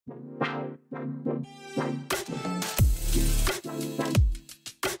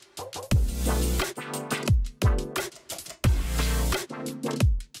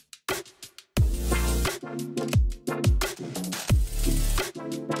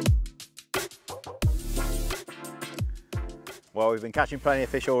Well, we've been catching plenty of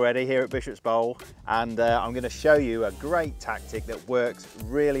fish already here at Bishop's Bowl, and I'm going to show you a great tactic that works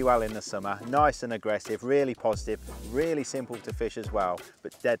really well in the summer. Nice and aggressive, really positive, really simple to fish as well,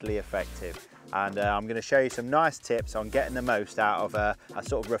 but deadly effective. And I'm going to show you some nice tips on getting the most out of a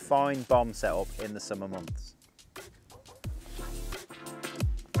sort of refined bomb setup in the summer months.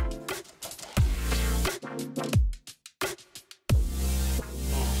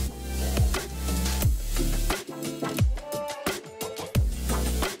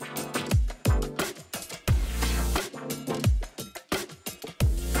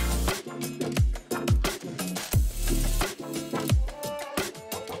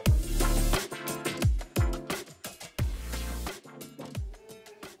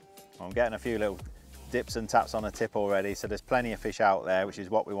 I'm getting a few little dips and taps on a tip already, so there's plenty of fish out there, which is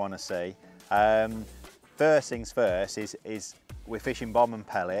what we want to see. First things first is we're fishing bomb and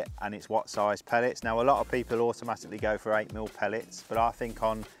pellet, and it's what size pellets. Now, a lot of people automatically go for 8mm pellets, but I think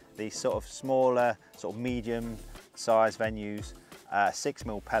on these sort of smaller, sort of medium size venues,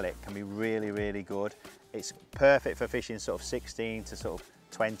 6mm pellet can be really, really good. It's perfect for fishing sort of 16 to sort of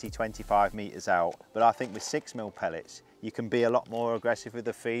 20, 25 metres out, but I think with 6mm pellets, you can be a lot more aggressive with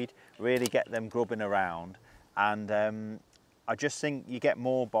the feed, really get them grubbing around, and I just think you get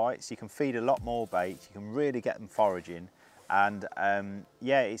more bites, you can feed a lot more bait, you can really get them foraging, and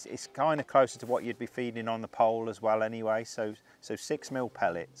yeah, it's kind of closer to what you'd be feeding on the pole as well anyway, so 6mm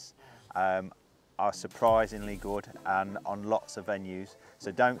pellets are surprisingly good and on lots of venues,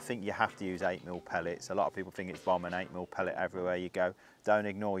 so don't think you have to use 8mm pellets. A lot of people think it's bomb and 8mm pellet everywhere you go. Don't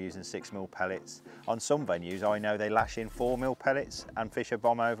ignore using 6mm pellets. On some venues I know they lash in 4mm pellets and fish a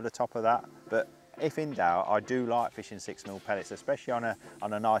bomb over the top of that, but if in doubt, I do like fishing 6mm pellets, especially on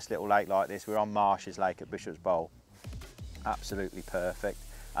a nice little lake like this. We're on Marsh's Lake at Bishop's Bowl. Absolutely perfect,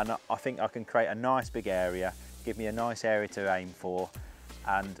 and I think I can create a nice big area, give me a nice area to aim for,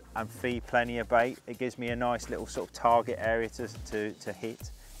 and feed plenty of bait. It gives me a nice little sort of target area to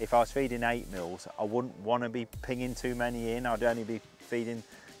hit. If I was feeding 8mm, I wouldn't want to be pinging too many in. I'd only be feeding,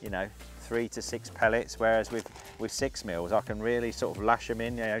 you know, 3 to 6 pellets, whereas with 6mm, I can really sort of lash them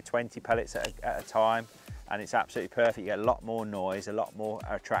in, you know, 20 pellets at a time, and it's absolutely perfect. You get a lot more noise, a lot more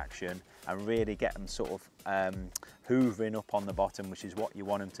attraction, and really get them sort of hoovering up on the bottom, which is what you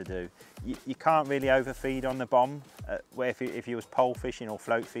want them to do. You can't really overfeed on the bomb, where if you was pole fishing or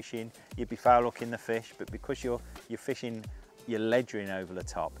float fishing, you'd be foul hooking the fish, but because you're fishing, you're ledgering over the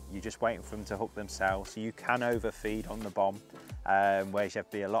top, you're just waiting for them to hook themselves, so you can overfeed on the bomb, whereas you have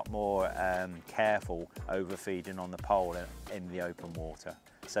to be a lot more careful overfeeding on the pole in the open water.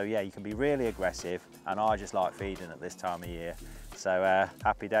 So yeah, you can be really aggressive, and I just like feeding at this time of year. So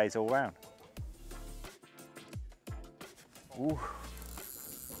happy days all round. Ooh.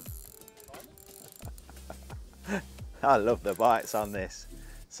 I love the bites on this.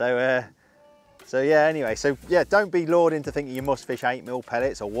 So yeah, anyway, so yeah, don't be lured into thinking you must fish 8mm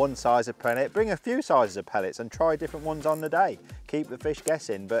pellets or one size of pellet. Bring a few sizes of pellets and try different ones on the day. Keep the fish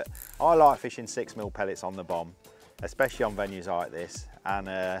guessing, but I like fishing 6mm pellets on the bomb, especially on venues like this, and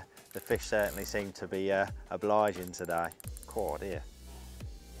the fish certainly seem to be obliging today. Oh dear.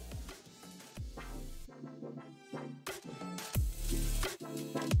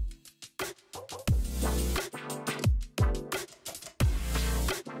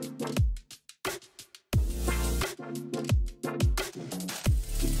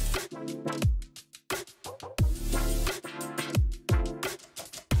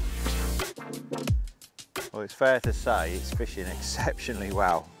 Well, it's fair to say it's fishing exceptionally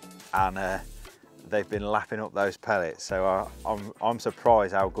well, and they've been lapping up those pellets, so I'm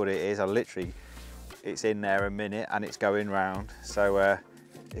surprised how good it is. It's in there a minute and it's going round, so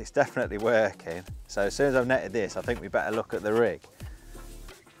it's definitely working. So as soon as I've netted this, I think we better look at the rig.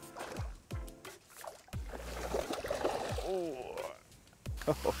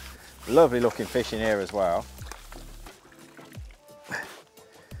 Oh, lovely looking fish in here as well.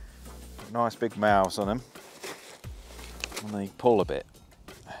 Nice big mouths on them, and they pull a bit.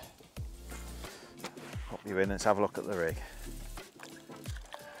 Pop you in, let's have a look at the rig.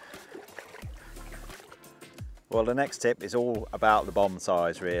 Well, the next tip is all about the bomb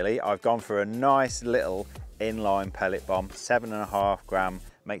size really. I've gone for a nice little inline pellet bomb, 7.5 gram,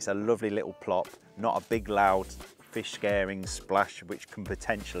 makes a lovely little plop, not a big loud fish scaring splash, which can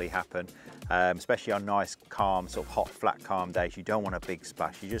potentially happen, especially on nice, calm, sort of hot, flat, calm days. You don't want a big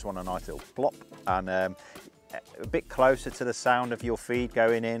splash. You just want a nice little plop, and a bit closer to the sound of your feed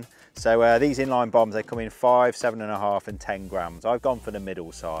going in. So these inline bombs, they come in 5, 7.5 and 10 grams. I've gone for the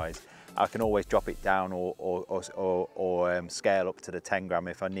middle size. I can always drop it down or scale up to the 10 gram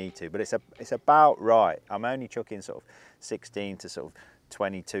if I need to, but it's about right. I'm only chucking sort of 16 to sort of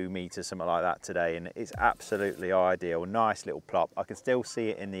 22 meters, something like that today, and it's absolutely ideal. Nice little plop. I can still see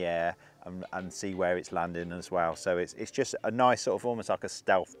it in the air and see where it's landing as well. So it's just a nice sort of, almost like a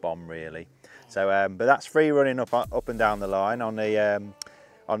stealth bomb really. So but that's free running up and down the line on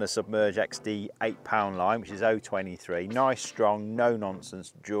the Submerged XD 8-pound line, which is 0.23. Nice, strong, no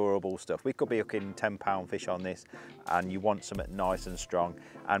nonsense, durable stuff. We could be hooking 10-pound fish on this, and you want something nice and strong.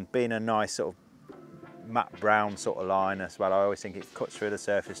 And being a nice sort of matte brown sort of line as well, I always think it cuts through the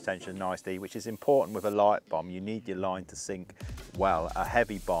surface tension nicely, which is important with a light bomb. You need your line to sink well. A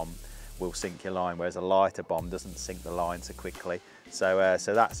heavy bomb will sink your line, whereas a lighter bomb doesn't sink the line so quickly. So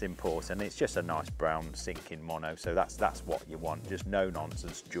so that's important. It's just a nice brown sinking mono, so that's what you want, just no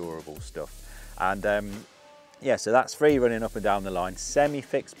nonsense, durable stuff. And yeah, so that's free running up and down the line,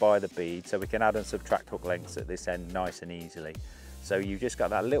 semi-fixed by the bead, so we can add and subtract hook lengths at this end nice and easily. So you've just got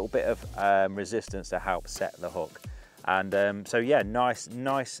that little bit of resistance to help set the hook. And so yeah,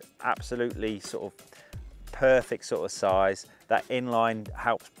 nice, absolutely sort of perfect sort of size. That inline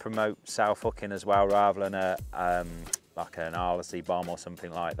helps promote self hooking as well, rather than a like an RLC bomb or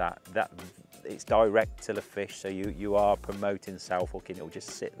something like that. It's direct to the fish, so you are promoting self hooking. It'll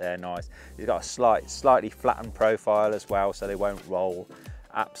just sit there nice. It's got a slightly flattened profile as well, so they won't roll.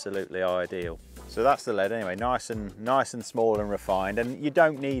 Absolutely ideal. So that's the lead anyway, nice and small and refined, and you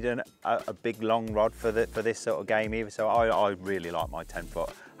don't need a big long rod for this sort of game either. So I really like my 10-foot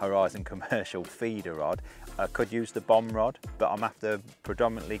Horizon commercial feeder rod. I could use the bomb rod, but I'm after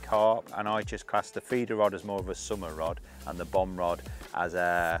predominantly carp, and I just class the feeder rod as more of a summer rod and the bomb rod as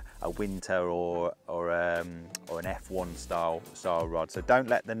a winter or an F1 style rod. So don't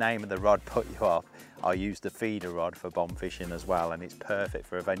let the name of the rod put you off. I use the feeder rod for bomb fishing as well, and it's perfect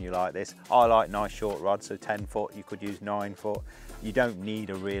for a venue like this. I like nice short rods, so 10 foot, you could use 9 foot. You don't need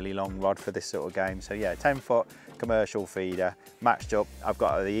a really long rod for this sort of game. So yeah, 10 foot commercial feeder, matched up. I've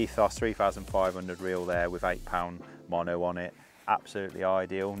got the Ethos 3500 reel there with 8-pound mono on it. Absolutely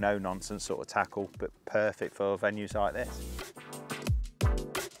ideal, no nonsense sort of tackle, but perfect for venues like this.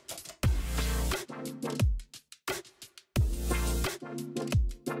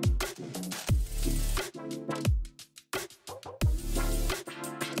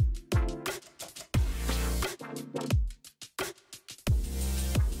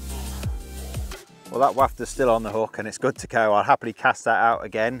 Well, that wafter's still on the hook and it's good to go. I'll happily cast that out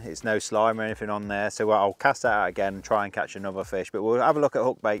again. It's no slime or anything on there, so I'll cast that out again and try and catch another fish. But we'll have a look at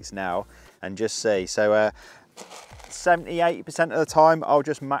hook baits now and just see. So 70–80% of the time I'll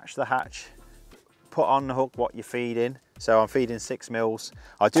just match the hatch, put on the hook what you're feeding. So I'm feeding 6 mils.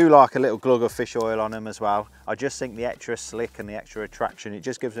 I do like a little glug of fish oil on them as well. I just think the extra slick and the extra attraction, it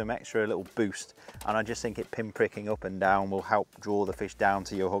just gives them extra little boost. And I just think it pinpricking up and down will help draw the fish down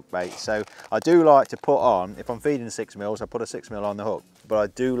to your hook bait. So I do like to put on, if I'm feeding 6 mils, I put a 6 mil on the hook, but I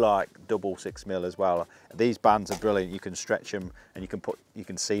do like double 6 mil as well. These bands are brilliant. You can stretch them and you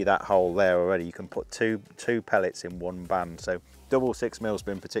can see that hole there already. You can put two pellets in one band. So double 6 mil's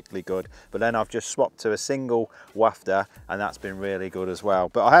been particularly good, but then I've just swapped to a single wafter, and that's been really good as well.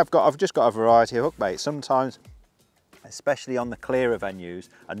 But I've just got a variety of hook baits. Sometimes, especially on the clearer venues,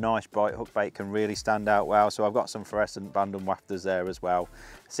 a nice bright hook bait can really stand out well. So I've got some fluorescent banded wafters there as well.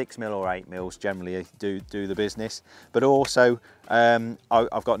 6 mil or 8 mils generally do the business. But also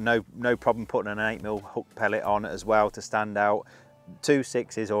I've got no problem putting an 8 mil hook pellet on as well to stand out. 2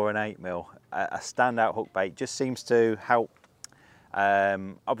 6s or an 8 mil. A standout hook bait just seems to help.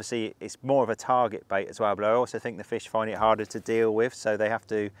 Obviously it's more of a target bait as well, but I also think the fish find it harder to deal with, so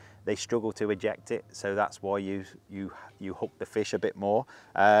they struggle to eject it, so that's why you hook the fish a bit more.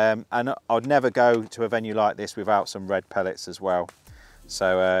 And I'd never go to a venue like this without some red pellets as well.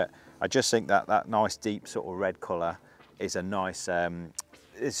 So I just think that nice deep sort of red colour is a nice,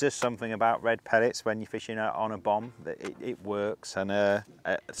 it's just something about red pellets when you're fishing on a bomb that it works, and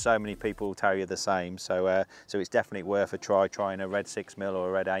so many people will tell you the same. So so it's definitely worth a try, trying a red 6 mil or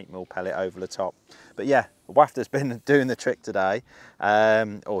a red 8 mil pellet over the top. But yeah, a wafter's been doing the trick today, well,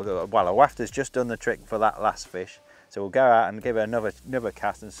 a wafter's just done the trick for that last fish. So we'll go out and give it another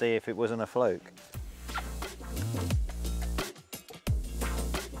cast and see if it wasn't a fluke.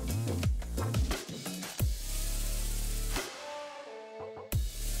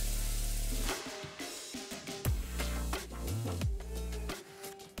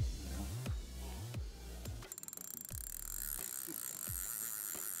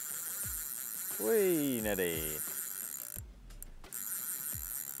 Whee, Neddy.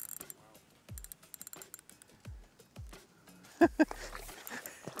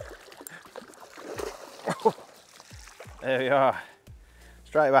 There we are.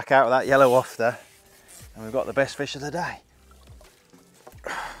 Straight back out with that yellow wafter, and we've got the best fish of the day.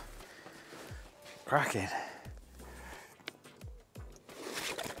 Cracking.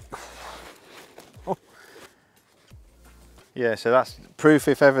 Yeah, so that's proof,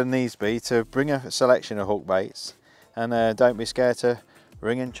 if ever needs be, to bring a selection of hook baits, and don't be scared to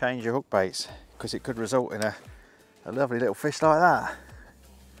ring and change your hook baits, because it could result in a lovely little fish like that.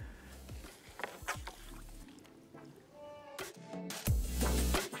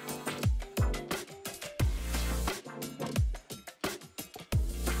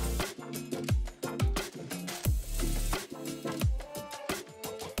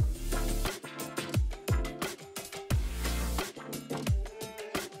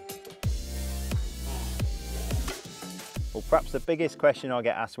 Well, perhaps the biggest question I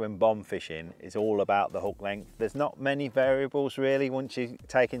get asked when bomb fishing is all about the hook length. There's not many variables really once you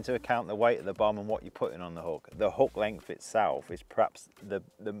take into account the weight of the bomb and what you're putting on the hook. The hook length itself is perhaps the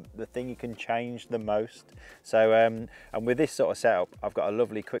thing you can change the most. So, and with this sort of setup, I've got a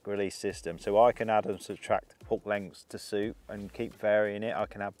lovely quick release system, so I can add and subtract hook lengths to suit and keep varying it. I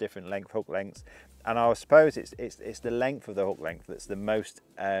can have different length hook lengths. And I suppose it's the length of the hook length that's the most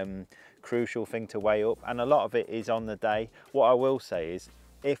crucial thing to weigh up, and a lot of it is on the day. What I will say is,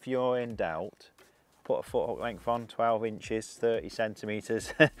 if you're in doubt, put a foot hook length on, 12 inches, 30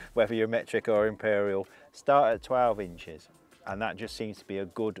 centimetres, whether you're metric or imperial. Start at 12 inches, and that just seems to be a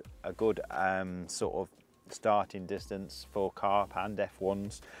good sort of starting distance for carp and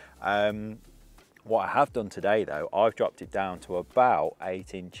F1s. What I have done today though, I've dropped it down to about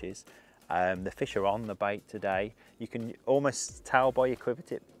 8 inches. The fish are on the bait today. You can almost tell by your quiver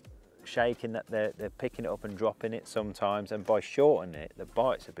tip shaking that they're picking it up and dropping it sometimes, and by shortening it, the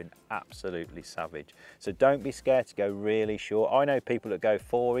bites have been absolutely savage. So don't be scared to go really short. I know people that go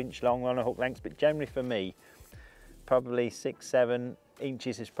 4-inch long on a hook length, but generally for me, probably 6-7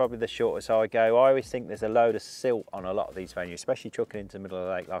 inches is probably the shortest I go. I always think there's a load of silt on a lot of these venues, especially trucking into the middle of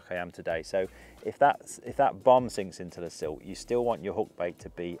the lake like I am today. So if that bomb sinks into the silt, you still want your hook bait to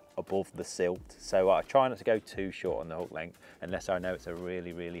be above the silt. So I try not to go too short on the hook length unless I know it's a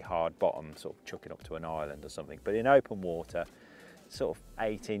really, really hard bottom, sort of chucking up to an island or something. But in open water, sort of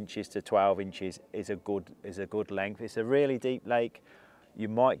 8 inches to 12 inches is a good length. It's a really deep lake, you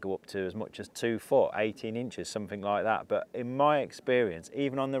might go up to as much as 2 foot, 18 inches, something like that. But in my experience,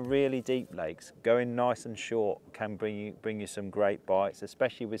 even on the really deep lakes, going nice and short can bring you some great bites,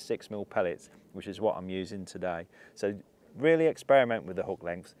 especially with 6mm pellets, which is what I'm using today. So really experiment with the hook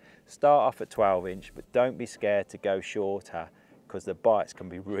lengths. Start off at 12 inch, but don't be scared to go shorter, because the bites can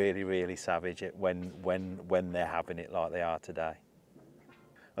be really, really savage when they're having it like they are today.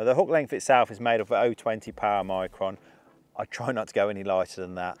 Well, the hook length itself is made of 0.20 power micron. I try not to go any lighter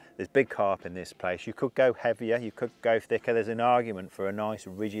than that. There's big carp in this place. You could go heavier, you could go thicker. There's an argument for a nice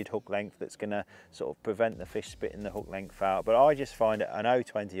rigid hook length that's going to sort of prevent the fish spitting the hook length out. But I just find that an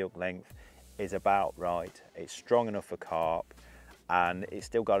 0.20 hook length is about right. It's strong enough for carp, and it's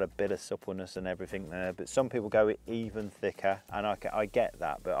still got a bit of suppleness and everything there. But some people go even thicker, and I get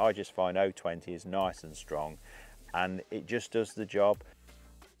that. But I just find 0.20 is nice and strong, and it just does the job.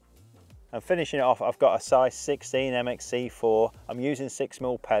 And finishing it off, I've got a size 16 MXC4. I'm using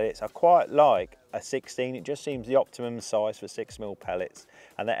 6mm pellets. I quite like a 16. It just seems the optimum size for 6mm pellets.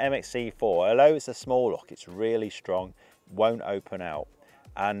 And the MXC4, although it's a small hook, it's really strong, won't open out.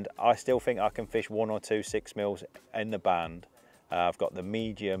 And I still think I can fish 1 or 2 6mm in the band. I've got the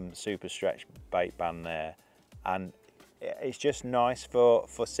medium super stretch bait band there. And it's just nice for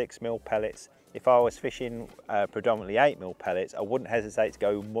 6mm pellets. If I was fishing predominantly 8mm pellets, I wouldn't hesitate to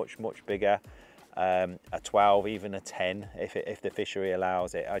go much bigger, a 12, even a 10, if the fishery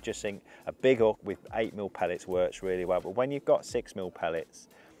allows it. I just think a big hook with 8mm pellets works really well. But when you've got 6mm pellets,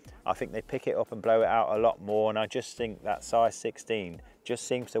 I think they pick it up and blow it out a lot more. And I just think that size 16 just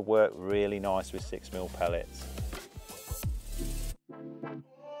seems to work really nice with 6mm pellets.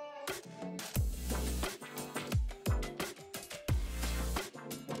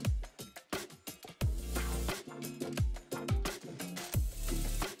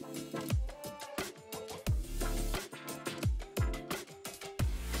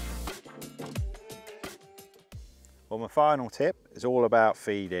 Well, my final tip is all about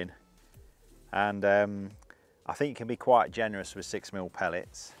feeding, and I think you can be quite generous with 6mm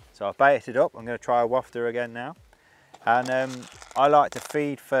pellets. So I've baited up. I'm going to try a wafter again now, and I like to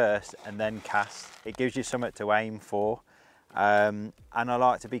feed first and then cast. It gives you something to aim for, And I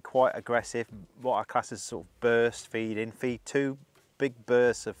like to be quite aggressive, what I class as sort of burst feeding, feed 2 big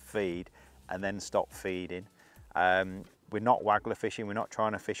bursts of feed and then stop feeding. We're not waggler fishing, we're not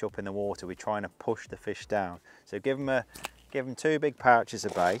trying to fish up in the water, we're trying to push the fish down. So give them 2 big pouches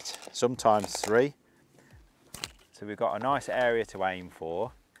of bait, sometimes 3. So we've got a nice area to aim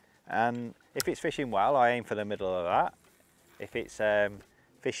for. And if it's fishing well, I aim for the middle of that. If it's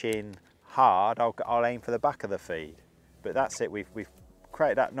fishing hard, I'll aim for the back of the feed. But that's it, we've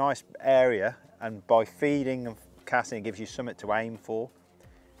created that nice area, and by feeding and casting it gives you something to aim for.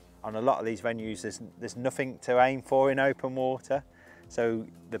 On a lot of these venues there's nothing to aim for in open water, so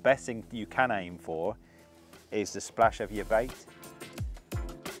the best thing you can aim for is the splash of your bait.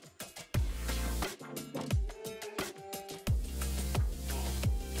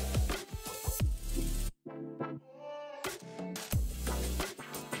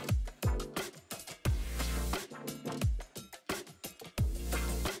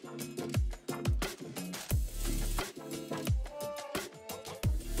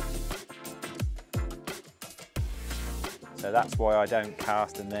 So that's why I don't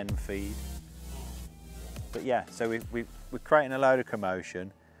cast and then feed. But yeah, so we're creating a load of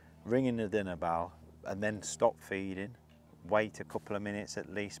commotion, ringing the dinner bell, and then stop feeding. Wait a couple of minutes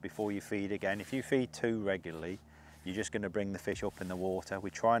at least before you feed again. If you feed too regularly, you're just going to bring the fish up in the water. We're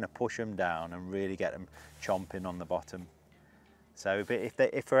trying to push them down and really get them chomping on the bottom. So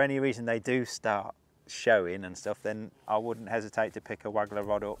if for any reason they do start showing and stuff, then I wouldn't hesitate to pick a waggler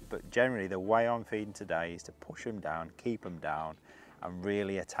rod up. But generally the way I'm feeding today is to push them down, keep them down, and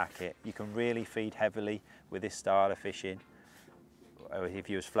really attack it. You can really feed heavily with this style of fishing. If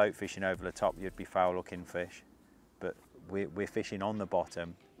you was float fishing over the top, you'd be foul hooking fish. But we're fishing on the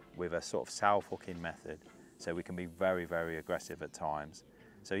bottom with a sort of self hooking method, so we can be very, very aggressive at times.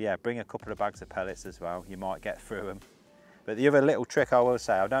 So yeah, bring a couple of bags of pellets as well, you might get through them. But the other little trick I will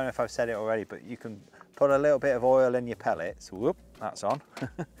say, I don't know if I've said it already, but you can put a little bit of oil in your pellets. Whoop, that's on.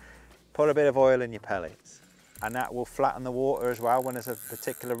 Put a bit of oil in your pellets, and that will flatten the water as well when there's a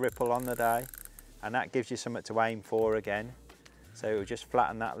particular ripple on the day, and that gives you something to aim for again. So it will just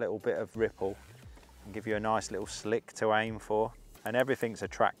flatten that little bit of ripple and give you a nice little slick to aim for, and everything's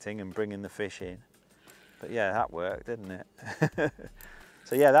attracting and bringing the fish in. But yeah, that worked, didn't it?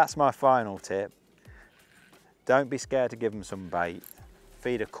 So yeah, that's my final tip. Don't be scared to give them some bait.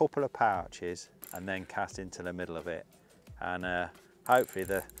 Feed a couple of pouches and then cast into the middle of it. And hopefully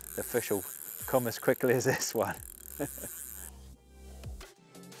the fish will come as quickly as this one.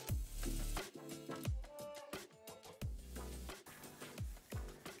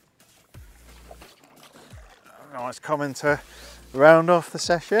 Nice comment to round off the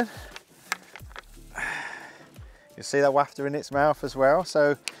session. You see that wafter in its mouth as well.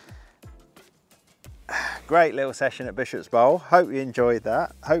 So great little session at Bishop's Bowl. Hope you enjoyed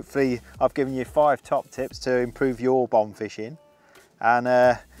that. Hopefully I've given you 5 top tips to improve your bomb fishing. And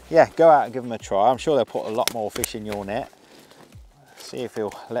yeah, go out and give them a try. I'm sure they'll put a lot more fish in your net. See if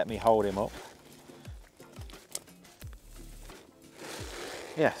he'll let me hold him up.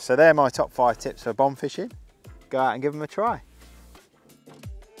 Yeah, so they're my top 5 tips for bomb fishing. Go out and give them a try.